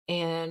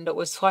and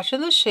we're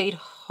swatching the shade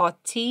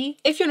Hottie.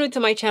 If you're new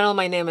to my channel,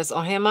 my name is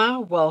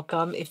Ohemaa.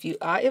 Welcome. If you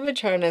are a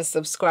returning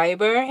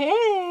subscriber,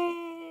 hey!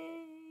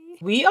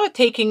 We are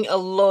taking a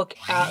look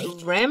at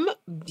R.E.M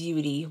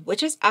Beauty,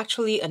 which is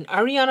actually an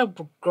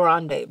Ariana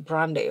Grande. An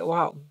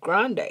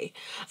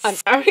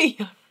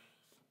Ariana.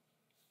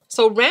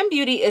 So R.E.M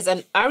Beauty is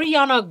an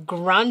Ariana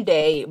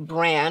Grande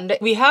brand.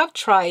 We have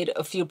tried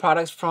a few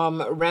products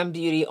from R.E.M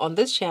Beauty on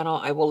this channel.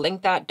 I will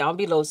link that down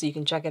below so you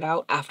can check it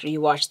out after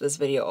you watch this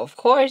video, of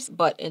course.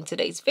 But in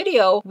today's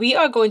video, we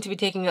are going to be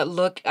taking a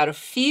look at a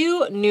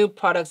few new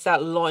products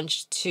that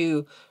launched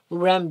to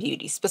R.E.M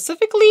Beauty,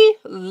 specifically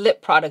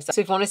lip products. So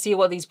if you want to see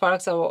what these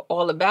products are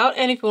all about,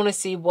 and if you want to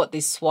see what they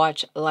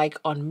swatch like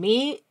on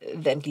me,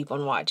 then keep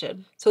on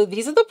watching. So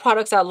these are the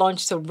products that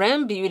launched to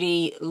R.E.M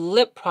Beauty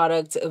lip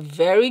products.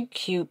 Very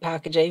cute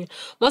packaging.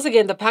 Once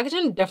again, the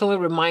packaging definitely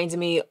reminds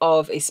me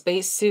of a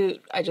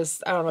spacesuit. I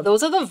don't know.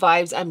 Those are the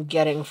vibes I'm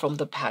getting from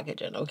the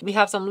packaging. Okay, we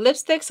have some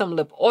lipsticks, some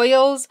lip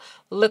oils,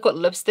 liquid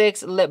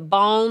lipsticks, lip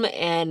balm,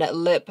 and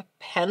lip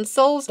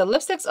pencils. The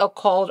lipsticks are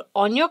called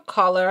On Your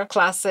Color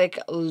Classic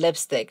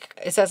Lipstick.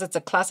 It says it's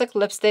a classic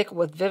lipstick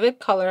with vivid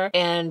color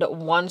and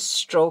one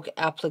stroke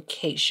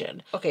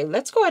application. Okay,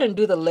 let's go ahead and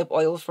do the lip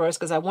oil first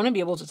because I want to be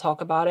able to talk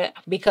about it,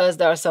 because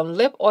there are some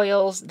lip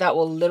oils that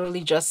will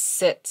literally just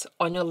sit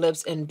on your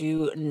lips and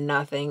do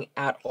nothing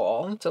at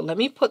all. So let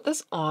me put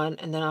this on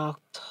and then I'll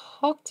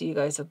talk to you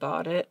guys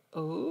about it.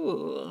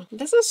 Ooh,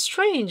 this is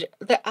strange.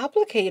 The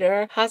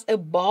applicator has a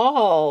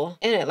ball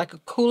in it, like a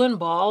cooling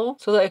ball,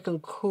 so that it can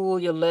cool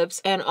your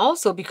lips. And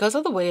also, because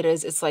of the way it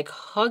is, it's like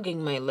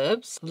hugging my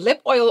lips.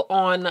 Lip oil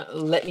on,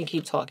 let me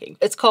keep talking.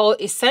 It's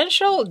called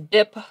Essential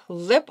Dip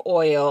Lip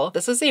Oil.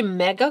 This is a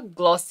mega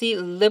glossy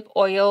lip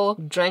oil,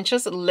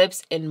 drenches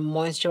lips in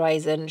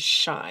moisturizing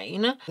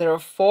shine. There are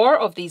 4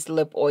 of these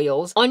lip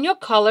oils. On Your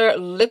Color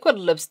liquid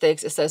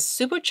lipsticks, it says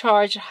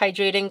supercharged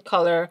hydrating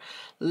color,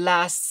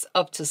 lasts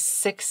up to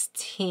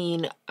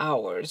 16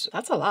 hours.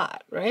 That's a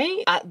lot,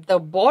 right? At the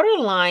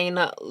Borderline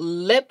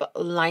lip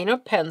liner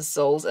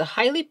pencils, a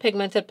highly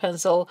pigmented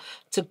pencil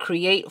to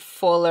create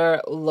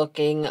fuller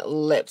looking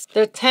lips.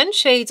 There are 10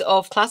 shades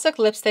of classic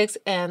lipsticks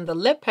and the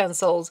lip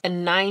pencils,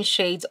 and 9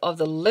 shades of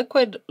the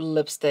liquid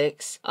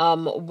lipsticks.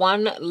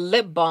 1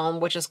 lip balm,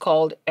 which is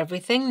called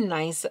Everything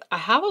Nice. I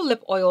have a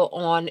lip oil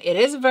on. It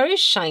is very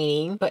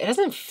shiny, but it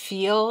doesn't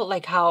feel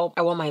like how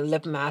I want my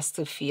lip mask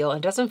to feel.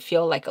 It doesn't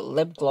feel like a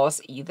lip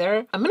gloss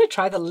either. I'm gonna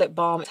try the lip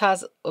balm. It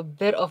has a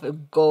bit of a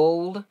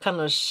gold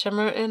kind of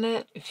shimmer in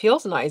it. It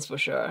feels nice for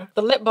sure.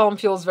 The lip balm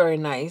feels very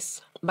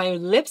nice. My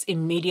lips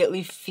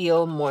immediately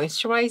feel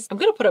moisturized. I'm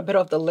gonna put a bit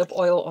of the lip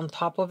oil on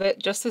top of it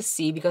just to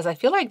see, because I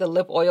feel like the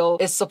lip oil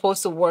is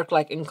supposed to work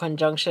like in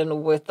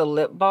conjunction with the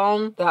lip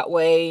balm. That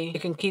way you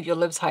can keep your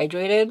lips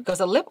hydrated, because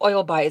the lip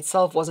oil by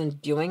itself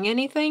wasn't doing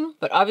anything.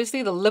 But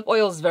obviously the lip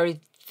oil is very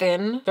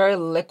thin, very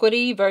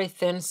liquidy, very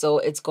thin, so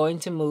it's going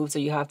to move, so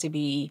you have to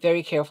be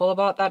very careful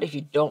about that if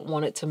you don't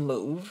want it to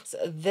move. So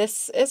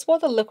this is what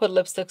the liquid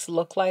lipsticks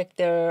look like.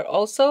 They're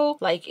also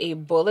like a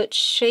bullet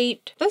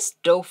shaped. This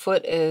doe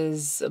foot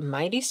is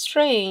mighty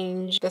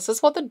strange. This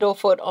is what the doe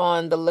foot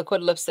on the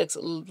liquid lipsticks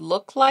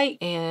look like,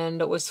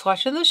 and we're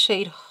swatching the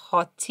shade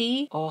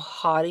Hottie or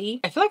Hottie.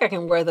 I feel like I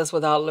can wear this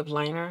without lip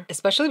liner,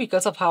 especially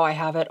because of how I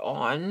have it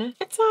on.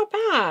 It's not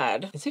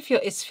bad.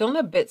 It's feeling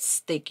a bit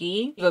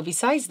sticky, but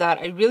besides that,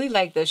 I really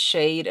like this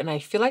shade and I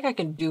feel like I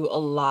can do a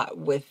lot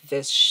with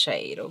this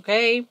shade,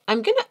 okay?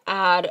 I'm gonna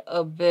add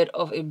a bit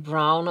of a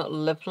brown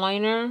lip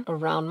liner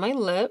around my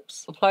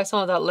lips. Apply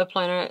some of that lip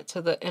liner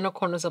to the inner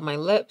corners of my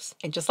lips.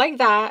 And just like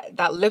that,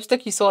 that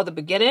lipstick you saw at the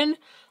beginning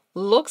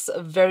looks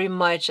very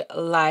much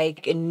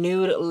like a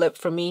nude lip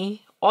for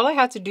me. All I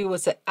had to do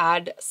was to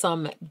add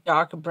some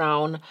dark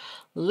brown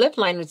lip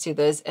liner to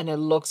this and it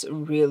looks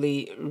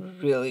really,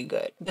 really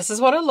good. This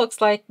is what it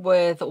looks like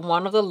with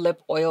one of the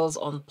lip oils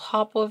on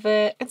top of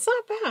it. It's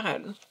not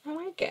bad. I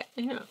like it.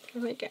 Yeah, I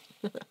like it.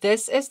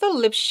 This is the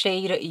lip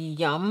shade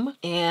Yum,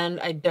 and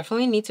I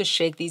definitely need to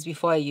shake these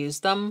before I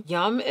use them.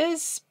 Yum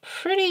is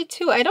pretty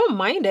too. I don't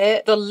mind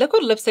it. The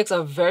liquid lipsticks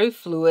are very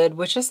fluid,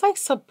 which is like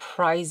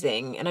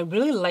surprising, and I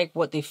really like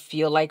what they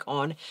feel like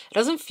on. It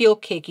doesn't feel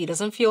cakey, it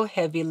doesn't feel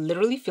heavy,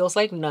 literally feels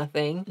like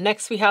nothing.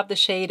 Next we have the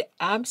shade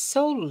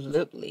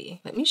Absolutely.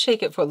 Let me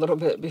shake it for a little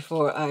bit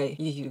before I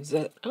use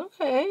it.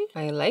 Okay,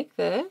 I like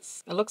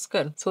this. It looks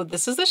good. So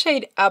this is the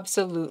shade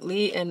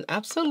Absolutely, and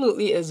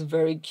Absolutely is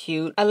very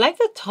cute. I like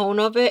the tone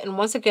of it, and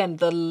once again,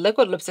 the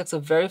liquid lipsticks are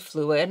very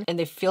fluid and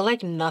they feel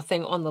like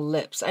nothing on the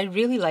lips. I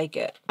really like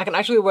it. I can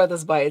actually wear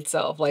this by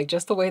itself, like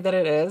just the way that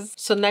it is.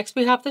 So next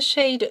we have the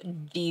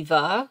shade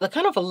Diva. The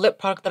kind of a lip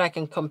product that I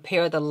can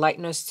compare the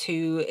lightness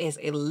to is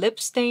a lip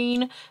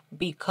stain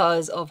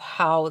because of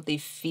how they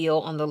feel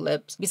on the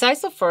lips.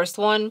 Besides the first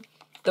one,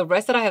 the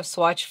rest that I have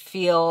swatched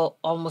feel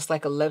almost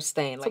like a lip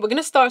stain. So we're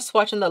gonna start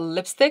swatching the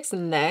lipsticks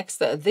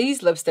next.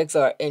 These lipsticks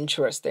are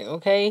interesting,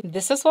 okay?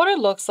 This is what it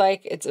looks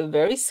like. It's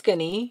very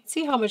skinny.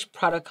 See how much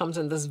product comes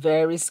in this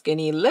very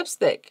skinny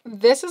lipstick.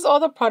 This is all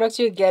the products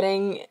you're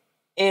getting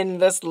in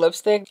this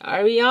lipstick.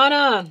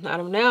 Ariana, I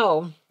don't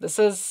know. This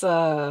is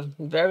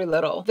very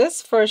little.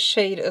 This first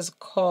shade is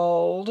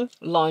called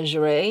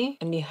Lingerie,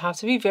 and you have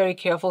to be very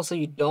careful so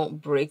you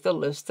don't break the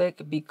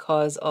lipstick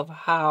because of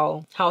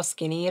how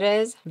skinny it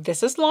is.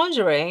 This is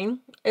Lingerie.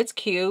 It's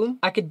cute.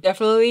 I could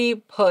definitely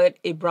put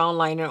a brown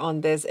liner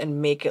on this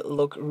and make it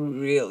look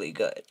really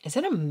good. Is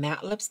it a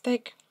matte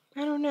lipstick?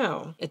 I don't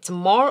know. It's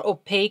more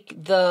opaque.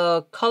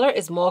 The color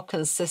is more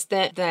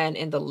consistent than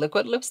in the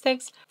liquid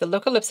lipsticks. The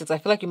liquid lipsticks, I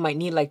feel like you might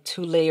need like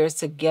 2 layers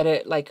to get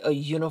it like a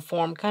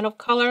uniform kind of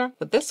color.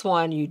 But this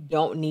one, you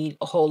don't need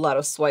a whole lot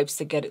of swipes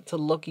to get it to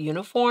look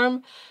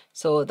uniform.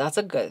 So that's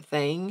a good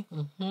thing.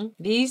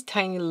 These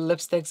tiny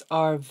lipsticks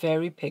are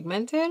very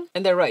pigmented.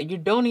 And they're right, you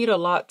don't need a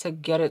lot to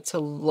get it to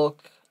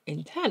look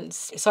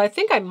intense. So I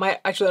think I might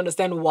actually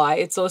understand why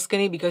it's so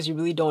skinny, because you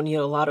really don't need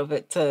a lot of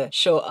it to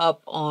show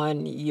up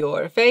on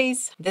your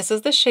face. This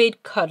is the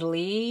shade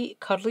Cuddly.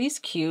 Cuddly's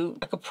cute.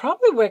 I could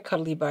probably wear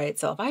Cuddly by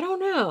itself. I don't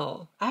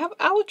know.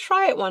 I will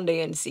try it one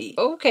day and see.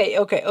 Okay,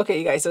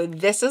 you guys. So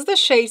this is the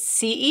shade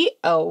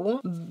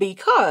CEO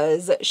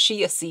because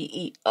she is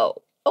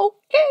CEO.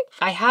 Okay.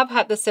 I have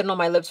had this sitting on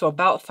my lips for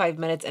about 5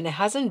 minutes and it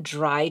hasn't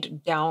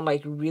dried down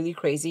like really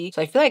crazy.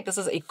 So I feel like this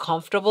is a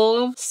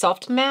comfortable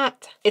soft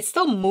matte. It's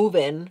still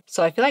moving.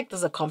 So I feel like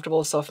this is a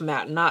comfortable soft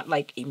matte, not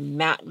like a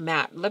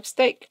matte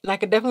lipstick. And I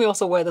could definitely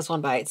also wear this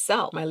one by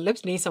itself. My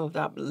lips need some of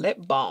that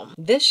lip balm.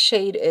 This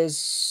shade is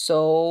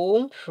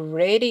so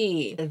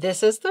pretty.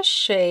 This is the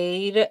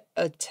shade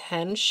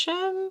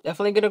Attention.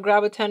 Definitely gonna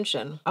grab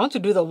attention. I want to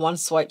do the one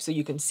swipe so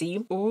you can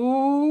see.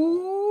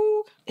 Ooh.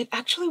 It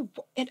actually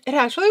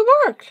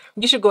worked.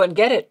 You should go and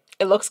get it.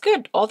 It looks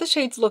good. All the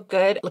shades look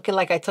good. Looking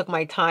like I took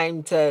my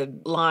time to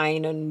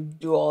line and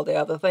do all the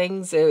other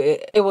things.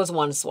 It was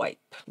one swipe.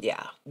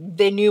 Yeah.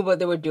 They knew what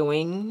they were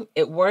doing.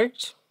 It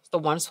worked. The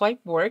one swipe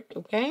worked.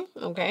 Okay.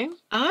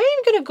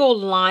 I'm gonna go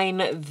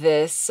line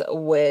this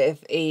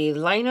with a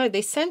liner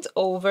they sent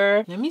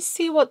over. Let me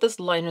see what this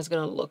liner is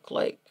gonna look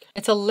like.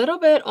 It's a little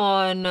bit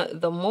on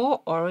the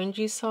more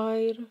orangey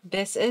side.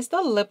 This is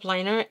the lip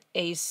liner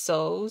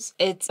ASOS.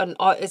 It's an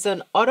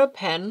auto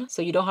pen,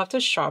 so you don't have to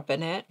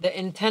sharpen it. The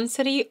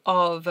intensity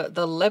of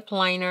the lip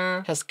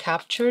liner has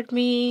captured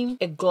me.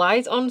 It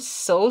glides on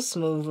so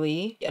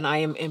smoothly, and I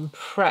am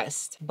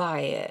impressed by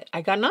it. I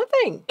got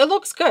nothing. It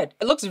looks good.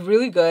 It looks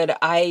really good.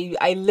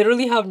 I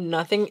literally have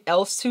nothing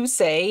else to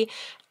say.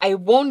 I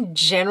won't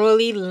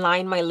generally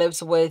line my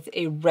lips with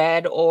a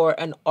red or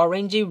an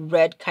orangey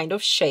red kind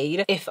of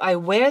shade. If I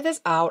wear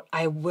this out,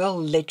 I will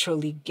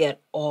literally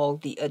get all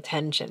the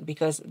attention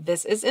because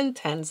this is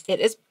intense. It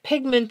is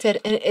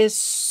pigmented and it is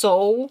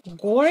so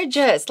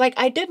gorgeous. Like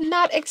I did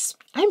not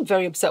I'm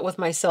very upset with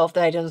myself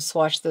that I didn't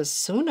swatch this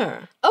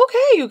sooner.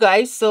 Okay, you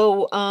guys.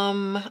 So,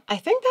 I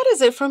think that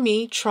is it for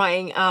me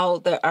trying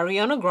out the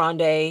Ariana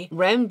Grande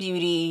R.E.M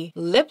Beauty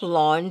lip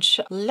launch.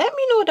 Let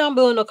me know down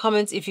below in the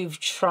comments if you've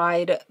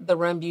tried the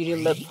R.E.M Beauty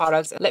lip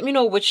products. Let me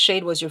know which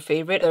shade was your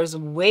favorite. There's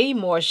way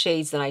more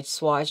shades than I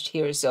swatched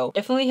here. So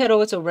definitely head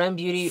over to R.E.M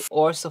Beauty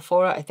or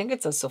Sephora. I think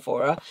it's a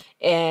Sephora.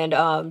 And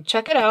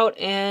check it out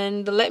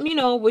and let me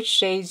know which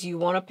shades you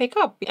want to pick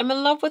up. I'm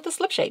in love with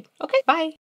this lip shade. Okay, bye.